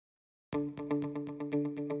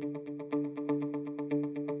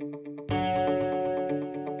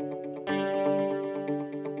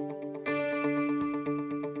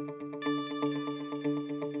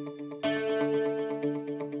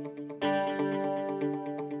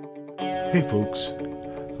Hey folks,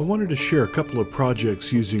 I wanted to share a couple of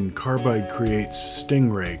projects using Carbide Creates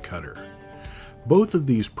Stingray cutter. Both of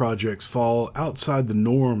these projects fall outside the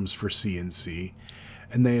norms for CNC,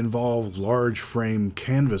 and they involve large frame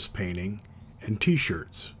canvas painting and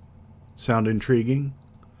t-shirts. Sound intriguing?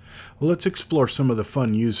 Well, let's explore some of the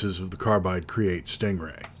fun uses of the Carbide Creates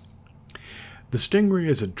Stingray. The Stingray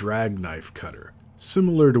is a drag knife cutter,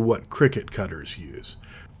 similar to what Cricut cutters use.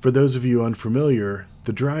 For those of you unfamiliar,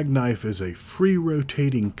 the drag knife is a free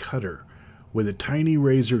rotating cutter with a tiny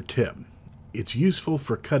razor tip. It's useful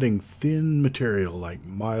for cutting thin material like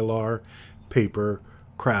mylar, paper,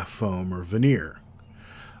 craft foam, or veneer.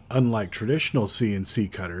 Unlike traditional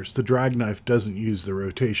CNC cutters, the drag knife doesn't use the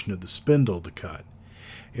rotation of the spindle to cut.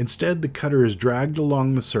 Instead, the cutter is dragged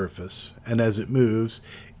along the surface, and as it moves,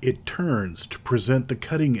 it turns to present the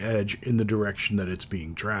cutting edge in the direction that it's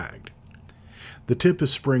being dragged. The tip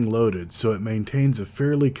is spring-loaded, so it maintains a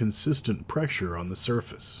fairly consistent pressure on the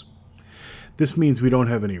surface. This means we don't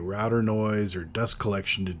have any router noise or dust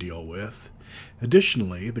collection to deal with.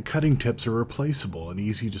 Additionally, the cutting tips are replaceable and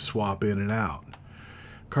easy to swap in and out.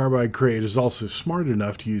 Carbide Create is also smart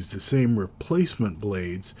enough to use the same replacement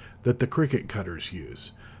blades that the Cricut cutters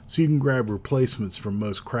use, so you can grab replacements from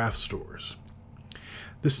most craft stores.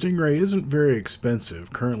 The Stingray isn't very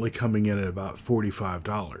expensive, currently coming in at about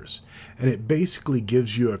 $45, and it basically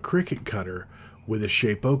gives you a Cricut cutter with a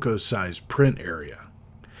Shapeoko sized print area.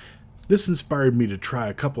 This inspired me to try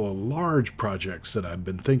a couple of large projects that I've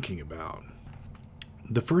been thinking about.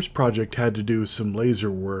 The first project had to do with some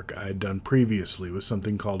laser work I had done previously with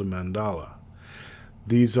something called a mandala.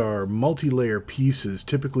 These are multi-layer pieces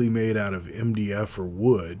typically made out of MDF or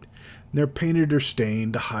wood. They're painted or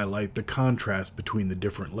stained to highlight the contrast between the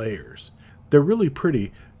different layers. They're really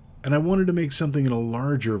pretty, and I wanted to make something in a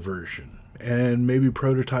larger version, and maybe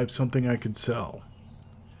prototype something I could sell.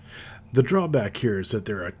 The drawback here is that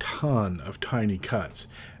there are a ton of tiny cuts,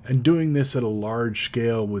 and doing this at a large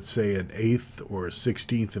scale with, say, an 1/8 or a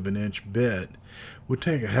 1/16 of an inch bit would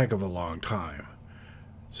take a heck of a long time.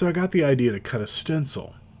 So I got the idea to cut a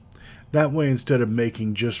stencil. That way, instead of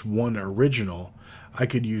making just one original, I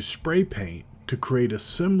could use spray paint to create a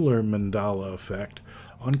similar mandala effect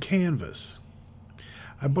on canvas.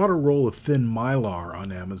 I bought a roll of thin mylar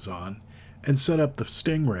on Amazon and set up the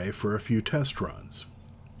Stingray for a few test runs.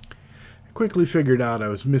 I quickly figured out I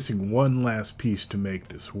was missing one last piece to make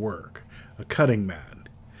this work, a cutting mat.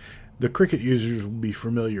 The Cricut users will be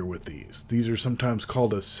familiar with these. These are sometimes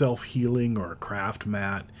called a self-healing or a craft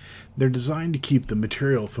mat. They're designed to keep the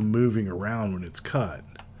material from moving around when it's cut.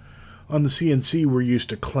 On the CNC, we're used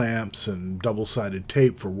to clamps and double-sided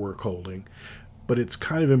tape for work holding, but it's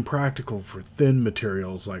kind of impractical for thin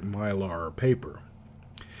materials like mylar or paper.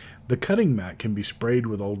 The cutting mat can be sprayed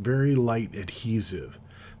with a very light adhesive,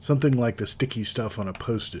 something like the sticky stuff on a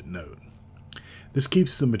Post-it note. This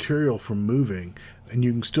keeps the material from moving, and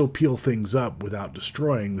you can still peel things up without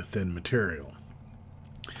destroying the thin material.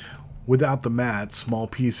 Without the mat, small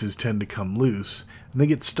pieces tend to come loose, and they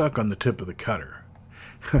get stuck on the tip of the cutter.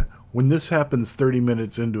 When this happens 30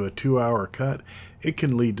 minutes into a 2-hour cut, it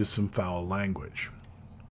can lead to some foul language.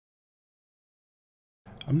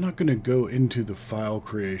 I'm not going to go into the file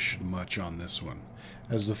creation much on this one,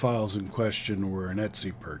 as the files in question were an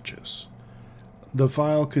Etsy purchase. The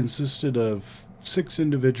file consisted of 6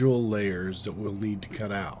 individual layers that we'll need to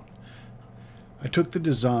cut out. I took the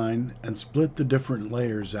design and split the different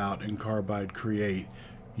layers out in Carbide Create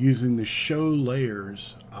using the Show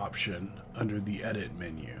Layers option under the Edit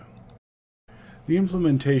menu. The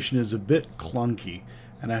implementation is a bit clunky,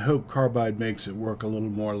 and I hope Carbide makes it work a little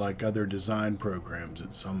more like other design programs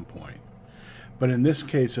at some point. But in this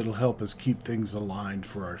case, it'll help us keep things aligned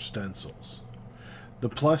for our stencils. The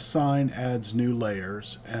plus sign adds new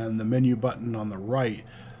layers, and the menu button on the right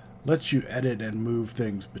lets you edit and move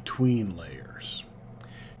things between layers.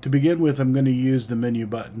 To begin with, I'm going to use the menu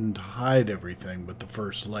button to hide everything but the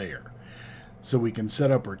first layer, so we can set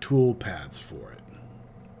up our tool paths for it.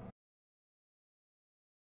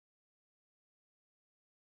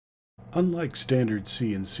 Unlike standard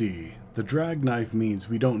CNC, the drag knife means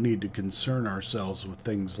we don't need to concern ourselves with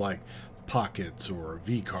things like pockets or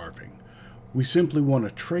V-carving. We simply want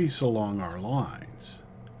to trace along our lines.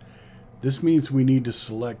 This means we need to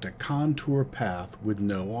select a contour path with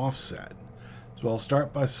no offset. So I'll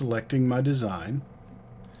start by selecting my design,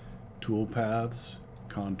 Tool Paths,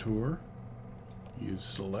 Contour, use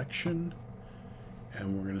Selection,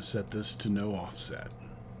 and we're going to set this to no offset.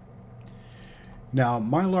 Now,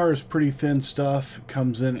 mylar is pretty thin stuff. It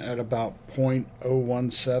comes in at about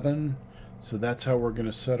 0.017, so that's how we're going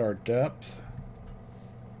to set our depth.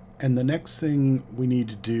 And the next thing we need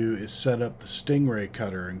to do is set up the Stingray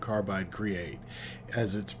cutter in Carbide Create,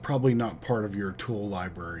 as it's probably not part of your tool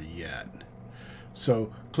library yet.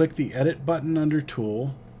 So click the Edit button under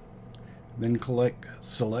Tool, then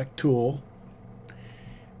select Tool,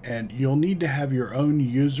 and you'll need to have your own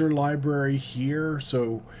user library here,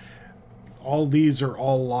 so all these are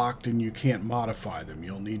all locked and you can't modify them.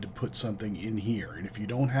 You'll need to put something in here, and if you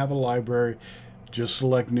don't have a library, just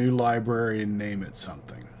select New Library and name it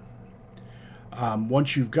something.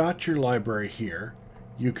 Once you've got your library here,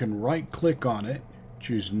 you can right-click on it,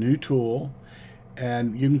 choose New Tool,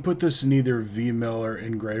 and you can put this in either VMill or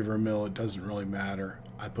Engraver Mill. It doesn't really matter.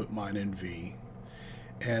 I put mine in V.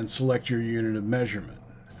 And select your unit of measurement.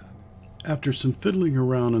 After some fiddling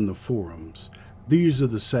around in the forums, these are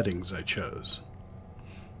the settings I chose.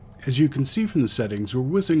 As you can see from the settings, we're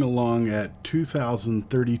whizzing along at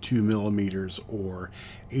 2032 millimeters or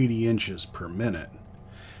 80 inches per minute.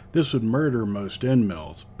 This would murder most end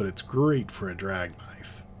mills, but it's great for a drag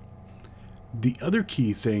knife. The other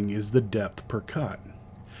key thing is the depth per cut.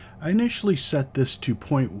 I initially set this to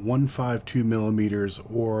 0.152 millimeters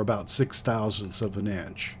or about 6/1000ths of an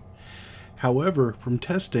inch. However, from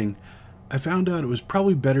testing, I found out it was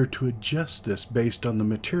probably better to adjust this based on the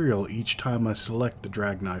material each time I select the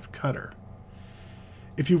drag knife cutter.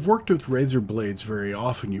 If you've worked with razor blades very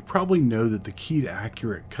often, you probably know that the key to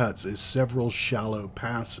accurate cuts is several shallow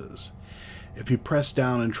passes. If you press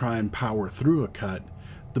down and try and power through a cut,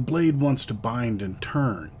 the blade wants to bind and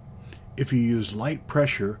turn. If you use light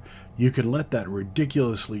pressure, you can let that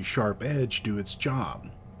ridiculously sharp edge do its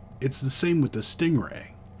job. It's the same with the Stingray.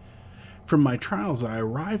 From my trials, I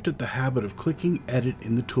arrived at the habit of clicking Edit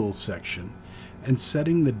in the Tools section and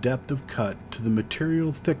setting the depth of cut to the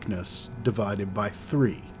material thickness divided by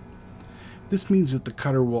 3. This means that the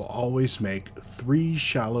cutter will always make 3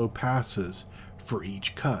 shallow passes for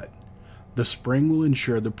each cut. The spring will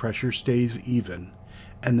ensure the pressure stays even,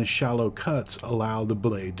 and the shallow cuts allow the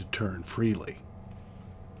blade to turn freely.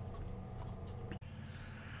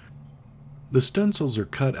 The stencils are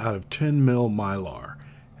cut out of 10 mil Mylar,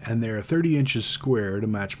 and they are 30 inches square to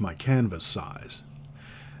match my canvas size.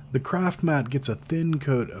 The craft mat gets a thin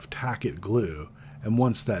coat of tack-it glue, and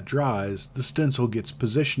once that dries, the stencil gets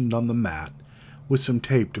positioned on the mat with some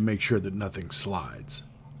tape to make sure that nothing slides.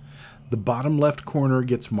 The bottom left corner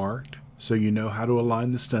gets marked, so you know how to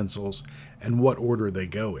align the stencils and what order they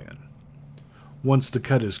go in. Once the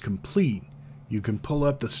cut is complete, you can pull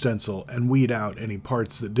up the stencil and weed out any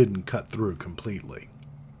parts that didn't cut through completely.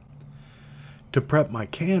 To prep my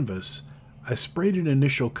canvas, I sprayed an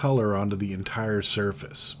initial color onto the entire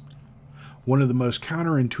surface. One of the most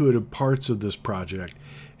counterintuitive parts of this project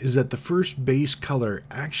is that the first base color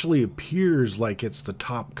actually appears like it's the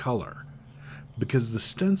top color. Because the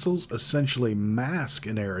stencils essentially mask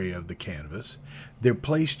an area of the canvas, they're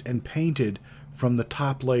placed and painted from the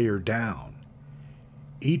top layer down.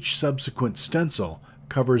 Each subsequent stencil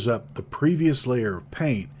covers up the previous layer of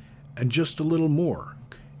paint and just a little more.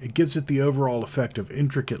 It gives it the overall effect of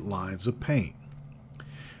intricate lines of paint.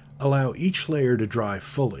 Allow each layer to dry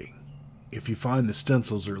fully. If you find the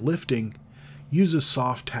stencils are lifting, use a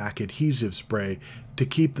soft tack adhesive spray to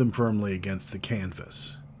keep them firmly against the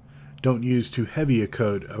canvas. Don't use too heavy a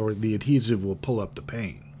coat or the adhesive will pull up the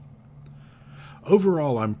paint.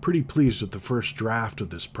 Overall, I'm pretty pleased with the first draft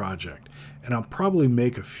of this project, and I'll probably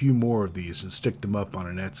make a few more of these and stick them up on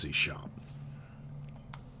an Etsy shop.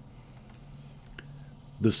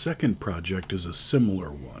 The second project is a similar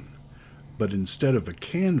one, but instead of a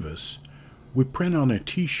canvas, we print on a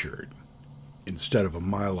t-shirt. Instead of a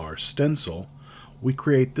Mylar stencil, we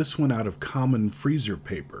create this one out of common freezer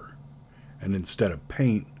paper, and instead of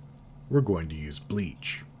paint, we're going to use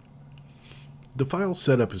bleach. The file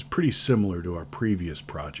setup is pretty similar to our previous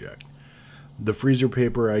project. The freezer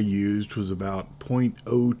paper I used was about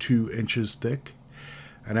 0.02 inches thick,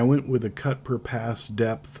 and I went with a cut per pass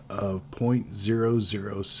depth of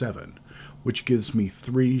 0.007, which gives me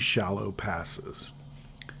 3 shallow passes.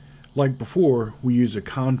 Like before, we use a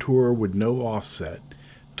contour with no offset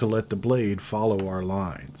to let the blade follow our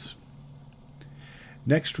lines.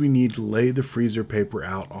 Next, we need to lay the freezer paper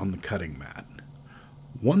out on the cutting mat.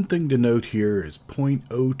 One thing to note here is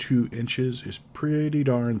 0.02 inches is pretty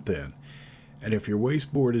darn thin, and if your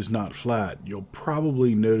wasteboard is not flat, you'll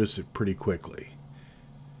probably notice it pretty quickly.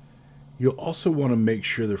 You'll also want to make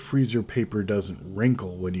sure the freezer paper doesn't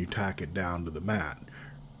wrinkle when you tack it down to the mat.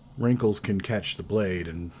 Wrinkles can catch the blade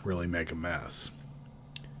and really make a mess.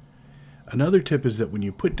 Another tip is that when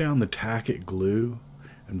you put down the tack-it glue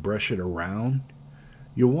and brush it around,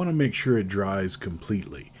 you'll want to make sure it dries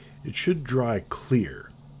completely. It should dry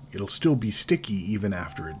clear. it'll still be sticky even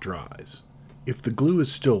after it dries. If the glue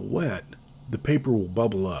is still wet, the paper will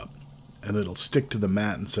bubble up, and it'll stick to the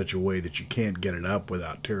mat in such a way that you can't get it up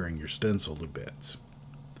without tearing your stencil to bits.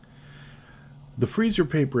 The freezer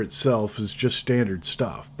paper itself is just standard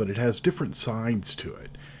stuff, but it has different sides to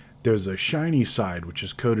it. There's a shiny side which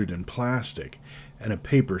is coated in plastic, and a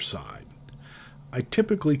paper side. I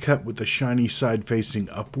typically cut with the shiny side facing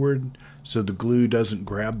upward so the glue doesn't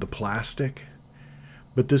grab the plastic,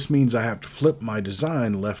 but this means I have to flip my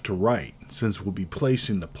design left to right since we'll be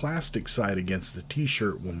placing the plastic side against the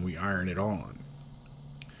t-shirt when we iron it on.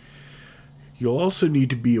 You'll also need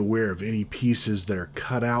to be aware of any pieces that are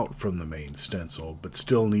cut out from the main stencil but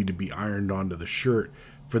still need to be ironed onto the shirt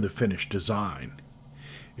for the finished design.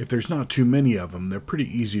 If there's not too many of them, they're pretty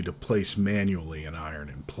easy to place manually and iron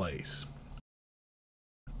in place.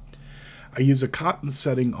 I use a cotton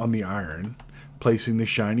setting on the iron, placing the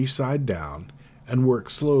shiny side down, and work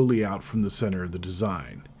slowly out from the center of the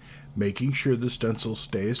design, making sure the stencil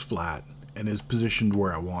stays flat and is positioned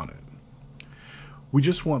where I want it. We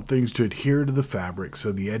just want things to adhere to the fabric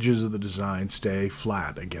so the edges of the design stay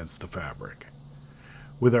flat against the fabric.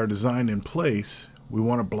 With our design in place, we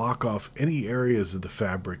want to block off any areas of the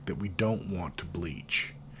fabric that we don't want to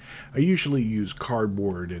bleach. I usually use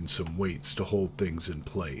cardboard and some weights to hold things in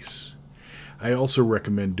place. I also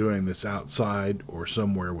recommend doing this outside or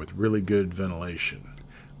somewhere with really good ventilation.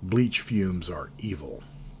 Bleach fumes are evil.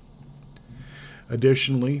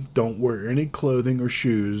 Additionally, don't wear any clothing or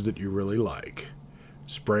shoes that you really like.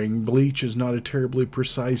 Spraying bleach is not a terribly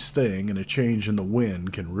precise thing, and a change in the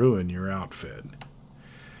wind can ruin your outfit.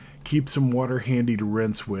 Keep some water handy to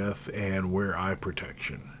rinse with and wear eye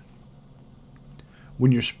protection.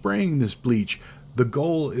 When you're spraying this bleach, the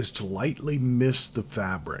goal is to lightly mist the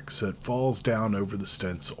fabric so it falls down over the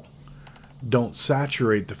stencil. Don't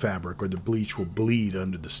saturate the fabric or the bleach will bleed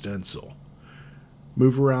under the stencil.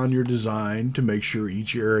 Move around your design to make sure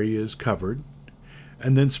each area is covered,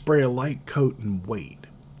 and then spray a light coat and wait.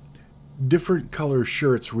 Different color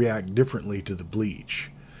shirts react differently to the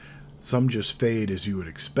bleach. Some just fade as you would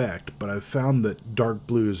expect, but I've found that dark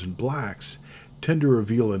blues and blacks tend to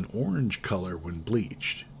reveal an orange color when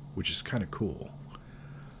bleached, which is kind of cool.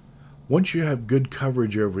 Once you have good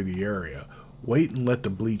coverage over the area, wait and let the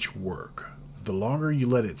bleach work. The longer you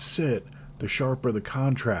let it sit, the sharper the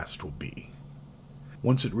contrast will be.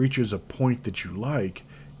 Once it reaches a point that you like,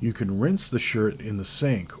 you can rinse the shirt in the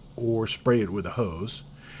sink or spray it with a hose.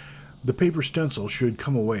 The paper stencil should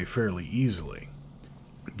come away fairly easily.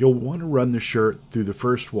 You'll want to run the shirt through the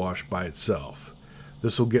first wash by itself.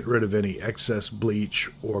 This will get rid of any excess bleach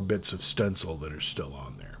or bits of stencil that are still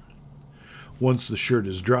on there. Once the shirt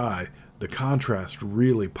is dry, the contrast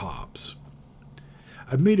really pops.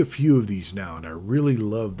 I've made a few of these now and I really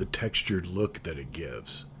love the textured look that it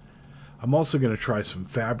gives. I'm also going to try some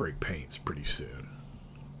fabric paints pretty soon.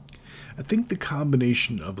 I think the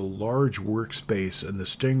combination of the large workspace and the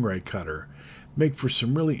Stingray cutter make for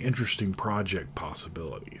some really interesting project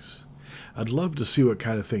possibilities. I'd love to see what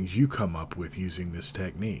kind of things you come up with using this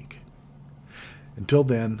technique. Until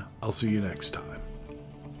then, I'll see you next time.